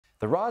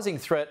The rising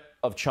threat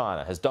of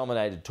China has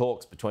dominated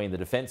talks between the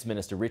Defence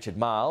Minister Richard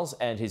Marles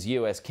and his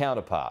US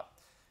counterpart.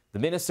 The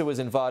minister was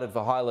invited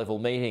for high-level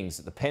meetings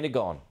at the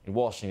Pentagon in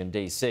Washington,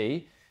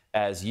 D.C.,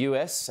 as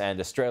US and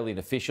Australian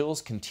officials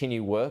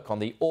continue work on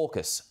the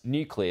AUKUS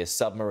nuclear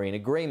submarine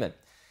agreement.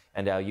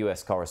 And our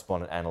US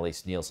correspondent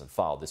Annalise Nielsen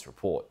filed this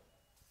report.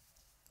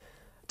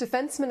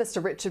 Defence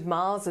Minister Richard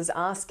Marles is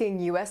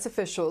asking US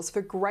officials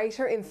for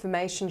greater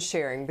information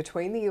sharing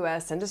between the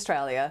US and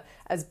Australia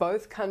as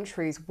both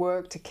countries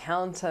work to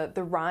counter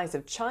the rise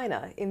of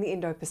China in the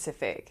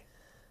Indo-Pacific.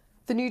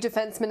 The new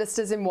Defence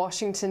Minister's in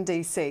Washington,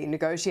 D.C.,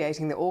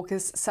 negotiating the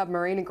AUKUS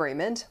submarine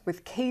agreement,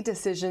 with key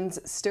decisions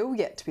still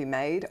yet to be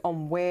made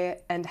on where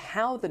and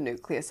how the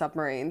nuclear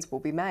submarines will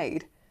be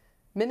made.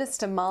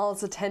 Minister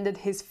Marles attended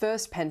his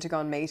first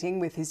Pentagon meeting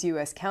with his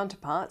US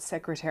counterpart,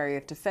 Secretary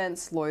of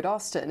Defence Lloyd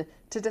Austin,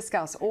 to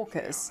discuss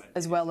AUKUS,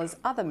 as well as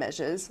other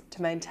measures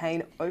to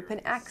maintain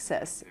open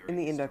access in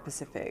the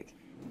Indo-Pacific.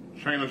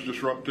 China's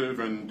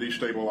disruptive and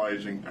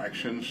destabilizing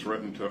actions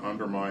threaten to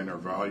undermine our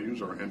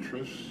values, our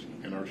interests,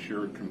 and our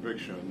shared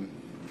conviction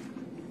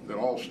that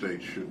all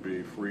states should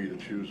be free to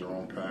choose their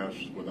own paths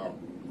without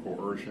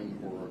coercion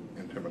or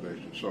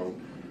intimidation. So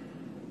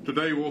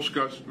today we'll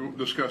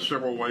discuss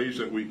several ways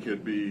that we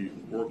could be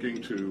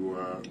working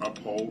to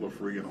uphold a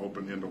free and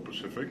open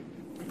Indo-Pacific.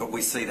 But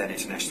we see that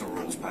international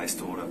rules-based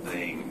order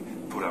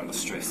being put under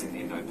stress in the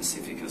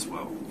Indo-Pacific as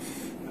well,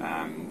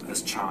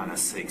 as China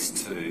seeks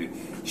to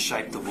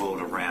shape the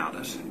world around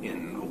it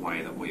in a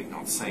way that we've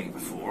not seen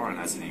before, and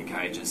as it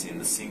engages in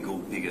the single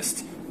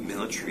biggest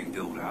military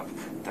build-up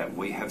that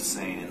we have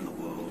seen in the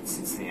world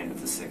since the end of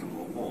the Second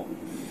World War.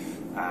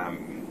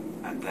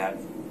 And that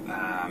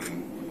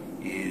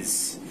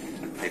is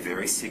a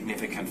very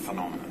significant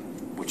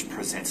phenomenon which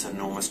presents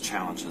enormous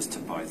challenges to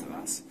both of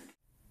us.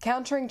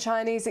 Countering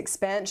Chinese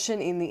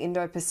expansion in the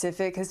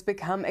Indo-Pacific has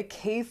become a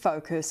key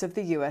focus of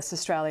the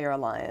US-Australia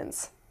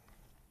alliance.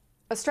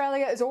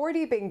 Australia has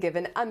already been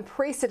given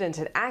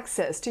unprecedented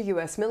access to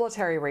US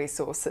military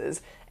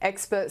resources.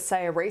 Experts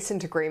say a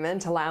recent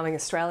agreement allowing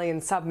Australian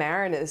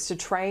submariners to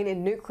train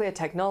in nuclear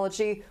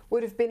technology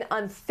would have been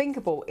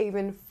unthinkable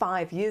even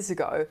 5 years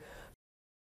ago.